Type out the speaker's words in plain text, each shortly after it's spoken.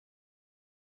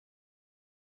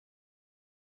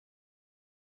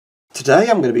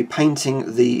Today I'm going to be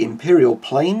painting the Imperial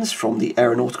planes from the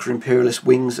Aeronautica Imperialis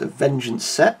Wings of Vengeance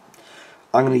set.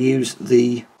 I'm going to use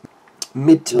the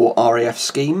mid-to RAF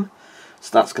scheme,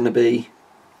 so that's going to be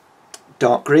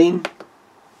dark green,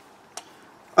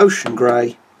 ocean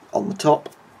grey on the top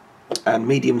and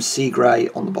medium sea grey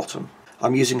on the bottom.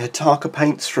 I'm using Hataka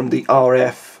paints from the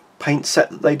RAF paint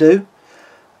set that they do,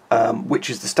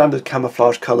 which is the standard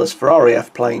camouflage colours for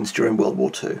RAF planes during World War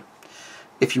II.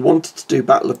 If you wanted to do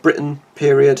Battle of Britain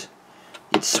period,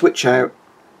 you'd switch out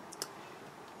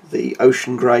the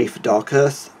ocean grey for dark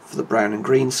earth for the brown and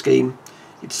green scheme.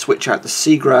 You'd switch out the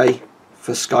sea grey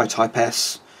for Sky Type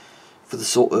S for the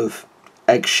sort of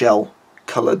eggshell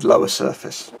coloured lower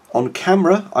surface. On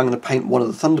camera I'm going to paint one of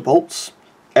the Thunderbolts.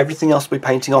 Everything else will be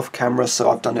painting off camera, so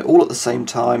I've done it all at the same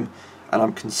time and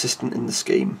I'm consistent in the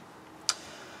scheme.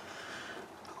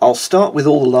 I'll start with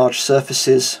all the large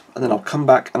surfaces and then I'll come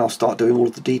back and I'll start doing all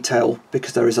of the detail,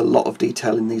 because there is a lot of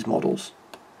detail in these models.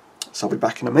 So I'll be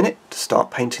back in a minute to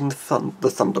start painting the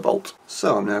Thunderbolt.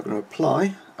 So I'm now going to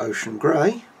apply ocean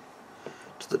grey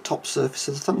to the top surface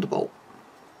of the Thunderbolt.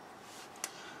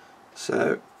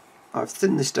 So I've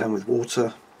thinned this down with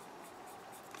water.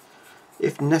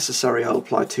 If necessary I'll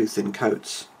apply 2 thin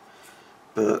coats,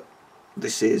 but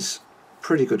this is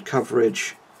pretty good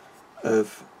coverage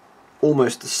of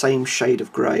almost the same shade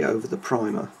of grey over the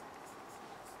primer.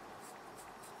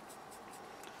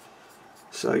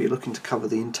 So you're looking to cover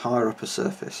the entire upper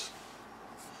surface.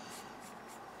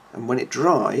 And when it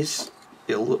dries,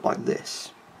 it'll look like this,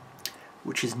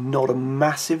 which is not a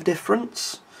massive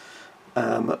difference,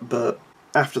 but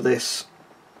after this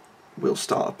we'll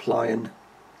start applying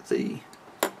the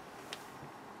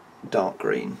dark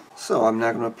green. So I'm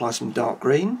now going to apply some dark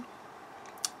green.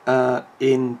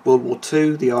 In World War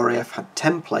II the RAF had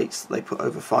templates that they put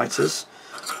over fighters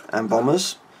and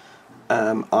bombers.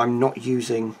 I'm not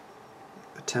using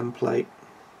a template,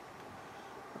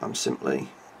 I'm simply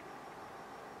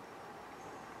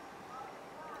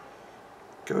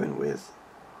going with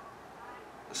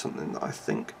something that I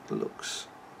think looks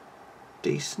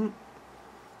decent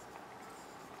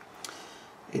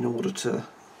in order to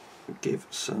give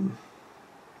some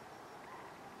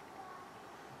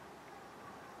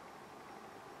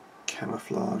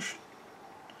camouflage.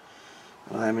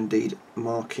 And I am indeed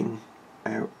marking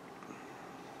out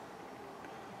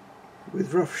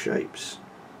with rough shapes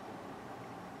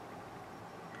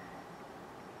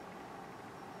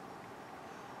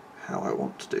how I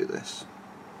want to do this.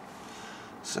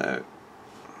 So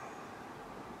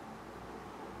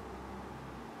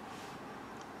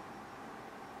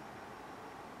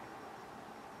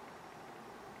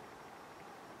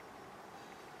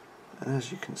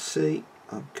as you can see,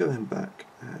 I'm going back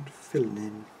and filling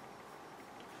in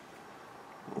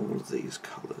all of these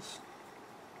colours.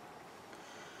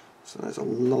 So there's a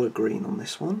lot of green on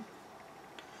this one,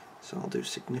 so I'll do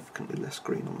significantly less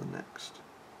green on the next.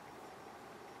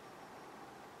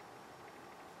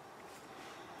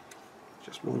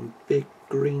 Just one big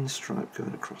green stripe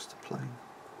going across the plane,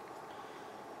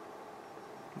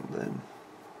 and then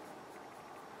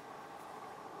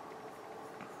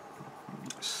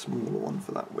a smaller one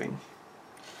for that wing.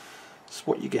 So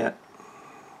what you get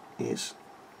is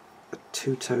a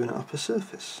 2-tone upper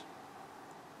surface.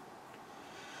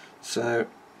 So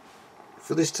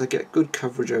for this to get good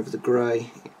coverage over the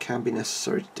grey, it can be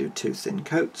necessary to do 2 thin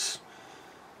coats.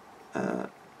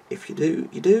 If you do,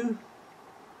 you do.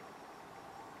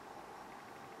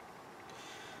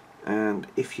 And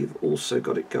if you've also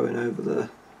got it going over the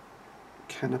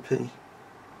canopy,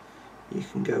 you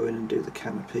can go in and do the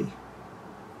canopy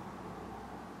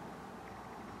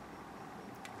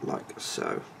like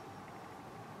so.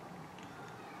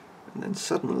 And then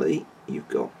suddenly you've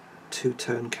got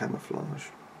 2-tone camouflage.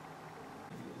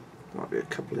 There might be a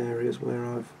couple of areas where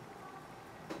I've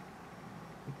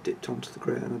dipped onto the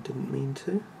grey and I didn't mean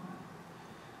to,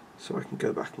 so I can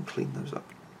go back and clean those up.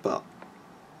 But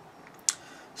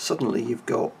suddenly you've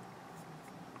got,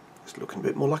 it's looking a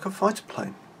bit more like a fighter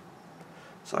plane.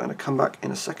 So I'm going to come back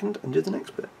in a second and do the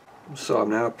next bit. So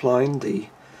I'm now applying the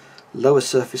lower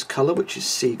surface colour, which is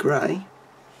sea grey.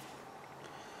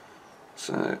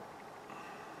 So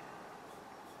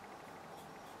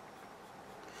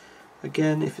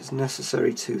again, if it's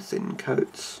necessary, 2 thin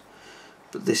coats,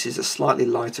 but this is a slightly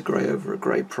lighter grey over a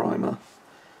grey primer,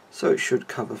 so it should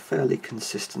cover fairly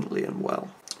consistently and well.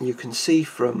 You can see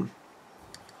from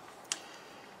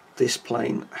this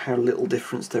plane how little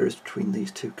difference there is between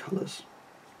these 2 colours.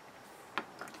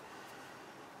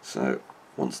 So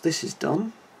once this is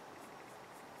done,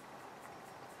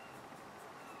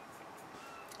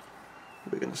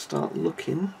 we're going to start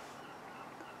looking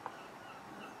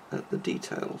at the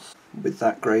details. With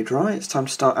that grey dry, it's time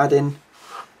to start adding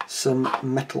some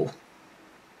metal,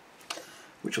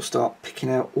 which will start picking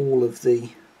out all of the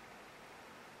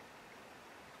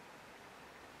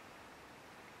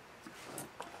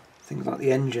things like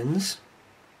the engines.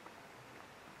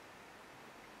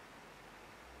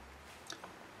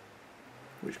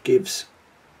 Which gives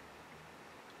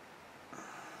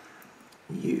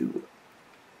you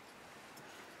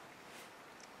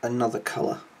another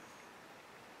colour,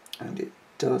 and it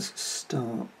does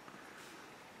start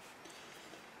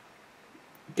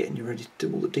getting you ready to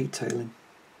do all the detailing.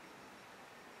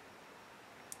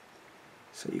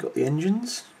 So you've got the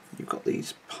engines, you've got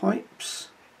these pipes,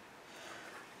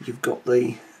 you've got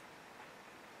the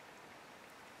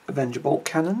Avenger bolt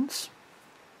cannons,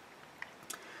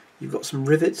 you've got some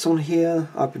rivets on here.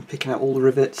 I've been picking out all the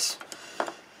rivets.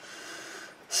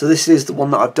 So this is the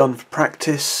one that I've done for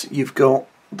practice. You've got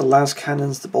the las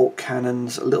cannons, the bolt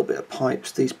cannons, a little bit of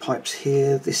pipes, these pipes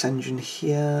here, this engine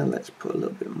here. Let's put a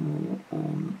little bit more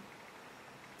on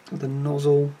the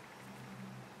nozzle.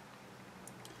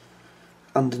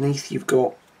 Underneath you've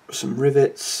got some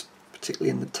rivets, particularly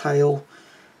in the tail.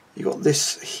 You've got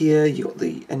this here, you've got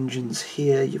the engines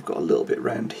here, you've got a little bit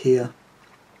round here.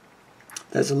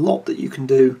 There's a lot that you can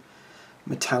do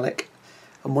metallic,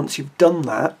 and once you've done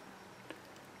that,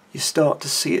 you start to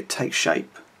see it take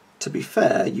shape. To be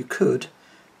fair, you could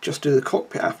just do the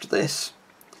cockpit after this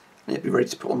and it'd be ready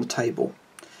to put on the table.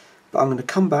 But I'm going to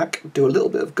come back, do a little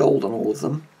bit of gold on all of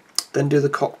them, then do the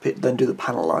cockpit, then do the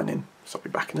panel lining. So I'll be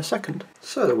back in a second.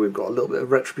 So we've got a little bit of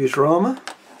Retributor armour,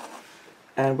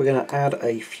 and we're going to add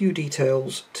a few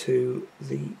details to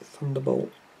the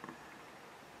Thunderbolt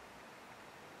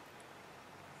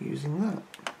using that.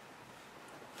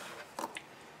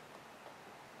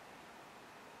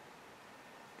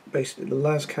 Basically the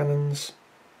las cannons,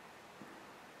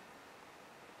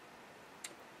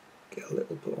 get a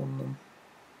little bit on them.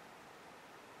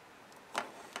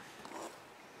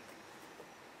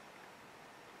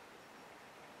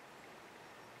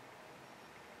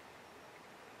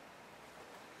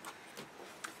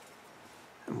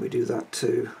 And we do that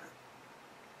to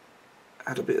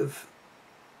add a bit of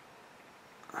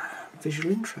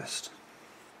visual interest.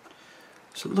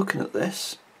 So looking at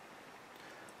this,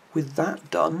 with that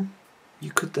done,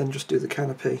 you could then just do the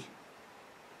canopy.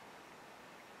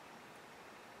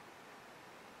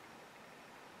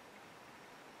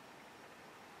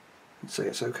 And say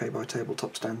it's okay by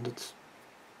tabletop standards.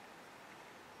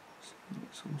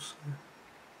 So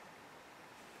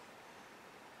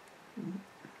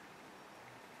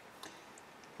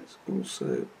let's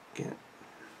also get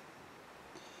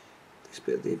this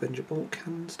bit of the Avenger bolt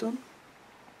cannons done.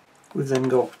 We've then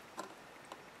got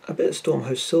a bit of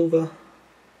Stormhost silver,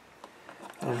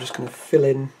 and I'm just going to fill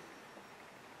in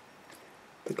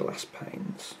the glass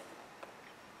panes.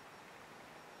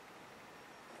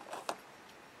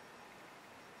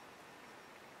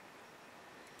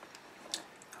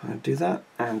 I'll do that,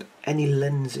 and any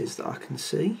lenses that I can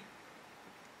see.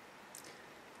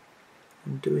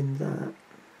 I'm doing that.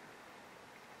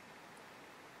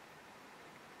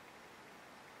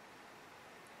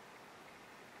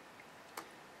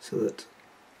 So that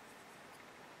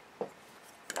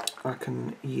I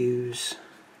can use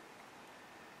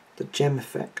the gem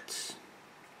effects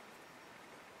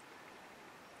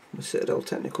from the Citadel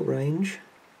technical range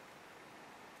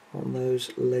on those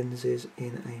lenses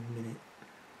in a minute.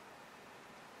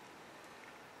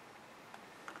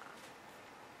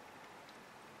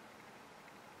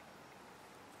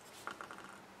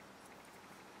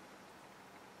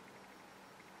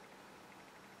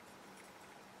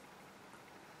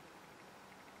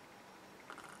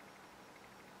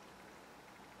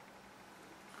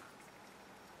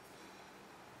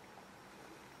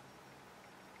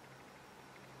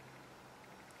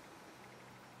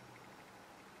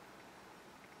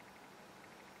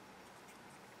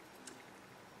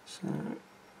 So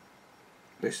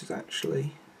this is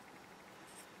actually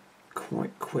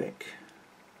quite quick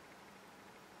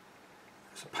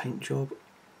as a paint job,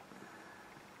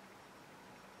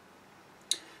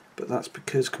 but that's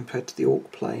because compared to the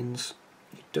Orc planes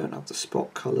you don't have the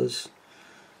spot colours.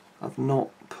 I've not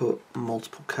put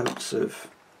multiple coats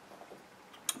of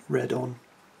red on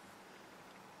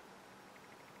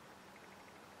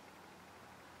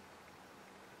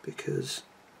because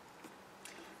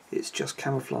it's just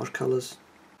camouflage colours.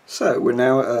 So we're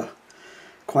now at a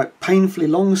quite painfully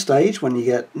long stage when you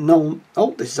get null.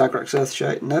 Oh, this is Agrax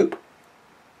Earthshade. Nope.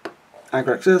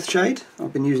 Agrax Earthshade.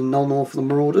 I've been using Null for the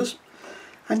Marauders.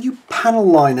 And you panel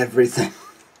line everything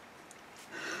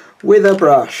with a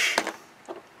brush.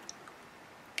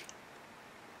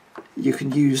 You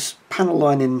can use panel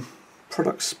lining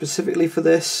products specifically for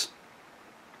this.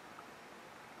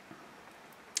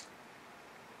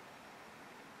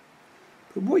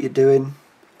 But what you're doing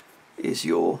is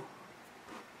you're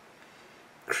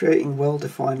creating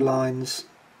well-defined lines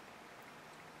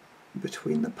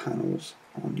between the panels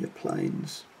on your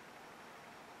planes.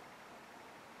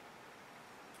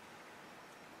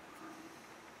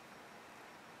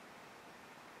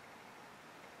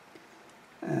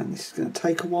 And this is going to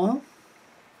take a while,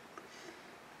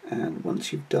 and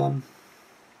once you've done,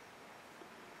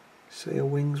 say, a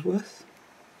wing's worth,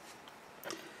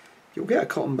 you'll get a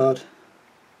cotton bud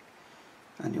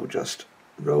and you'll just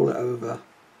roll it over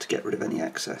to get rid of any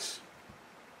excess.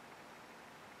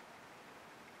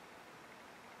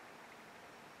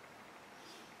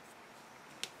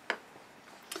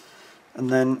 And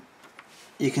then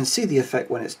you can see the effect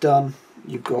when it's done.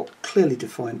 You've got clearly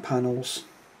defined panels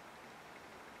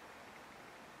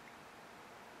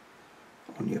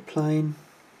on your plane,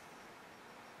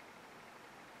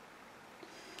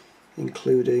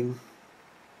 including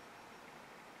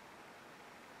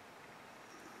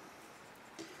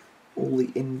all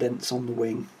the indents on the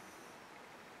wing.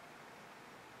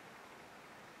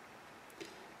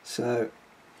 So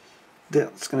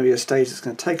that's going to be a stage that's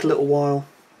going to take a little while.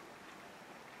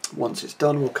 Once it's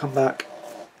done, we'll come back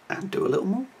and do a little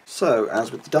more. So,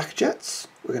 as with the Dakka jets,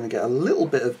 we're going to get a little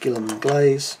bit of Gilliman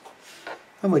glaze,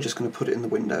 and we're just going to put it in the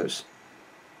windows,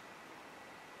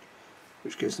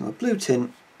 which gives them a blue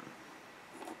tint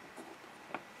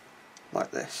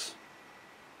like this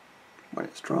when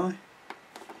it's dry.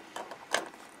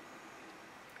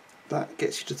 That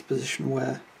gets you to the position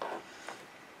where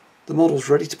the model's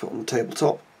ready to put on the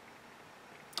tabletop.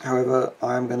 However,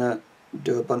 I am going to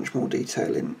do a bunch more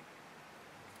detailing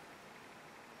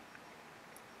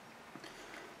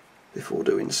before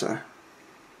doing so.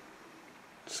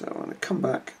 So I'm going to come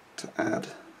back to add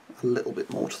a little bit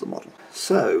more to the model.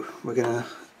 So we're going to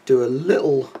do a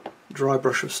little dry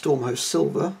brush of Stormhost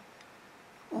Silver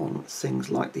on things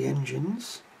like the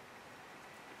engines,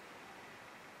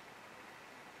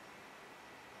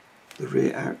 the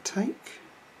rear outtake,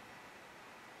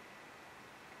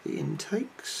 the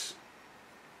intakes,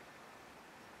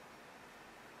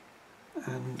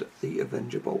 and the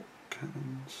Avenger bolt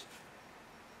cannons.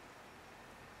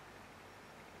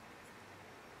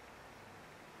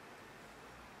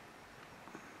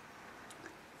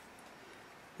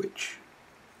 Which,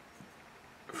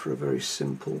 for a very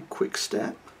simple quick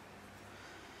step,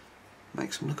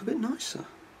 makes them look a bit nicer.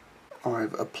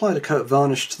 I've applied a coat of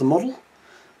varnish to the model,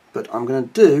 but I'm going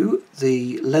to do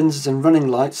the lenses and running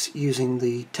lights using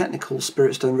the technical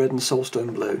Spiritstone Red and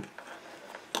Soulstone Blue.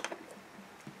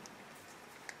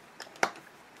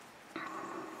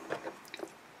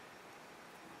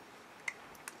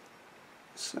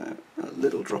 So a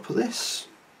little drop of this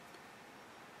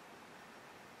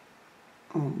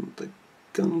on the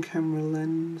gun camera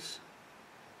lens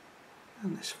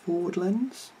and this forward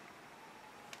lens,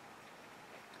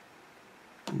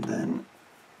 and then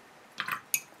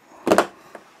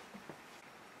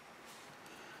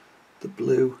the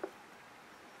blue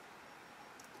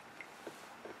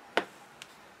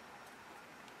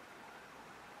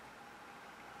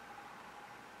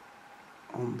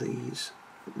on these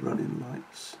running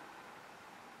lights.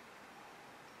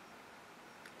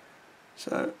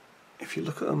 So if you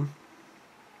look at them,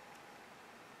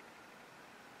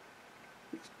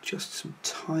 it's just some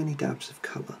tiny dabs of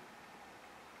colour.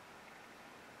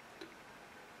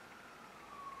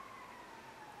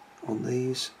 On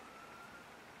these,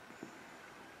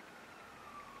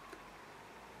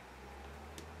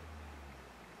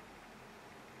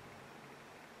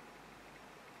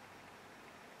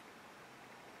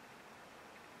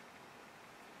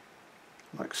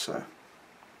 like so.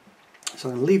 So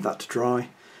I'm going to leave that to dry,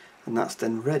 and that's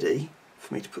then ready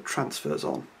for me to put transfers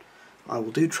on. I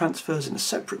will do transfers in a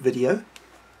separate video.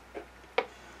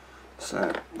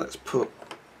 So let's put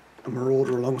a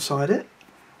Marauder alongside it.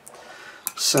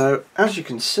 So as you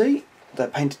can see, they're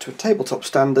painted to a tabletop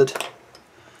standard.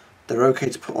 They're okay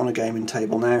to put on a gaming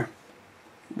table now.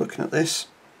 Looking at this,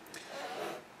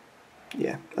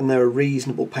 yeah, and they're a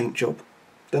reasonable paint job.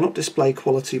 They're not display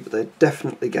quality, but they're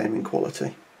definitely gaming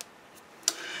quality.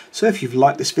 So if you've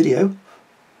liked this video,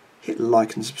 hit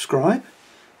like and subscribe.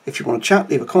 If you want to chat,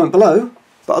 leave a comment below,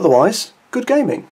 but otherwise, good gaming.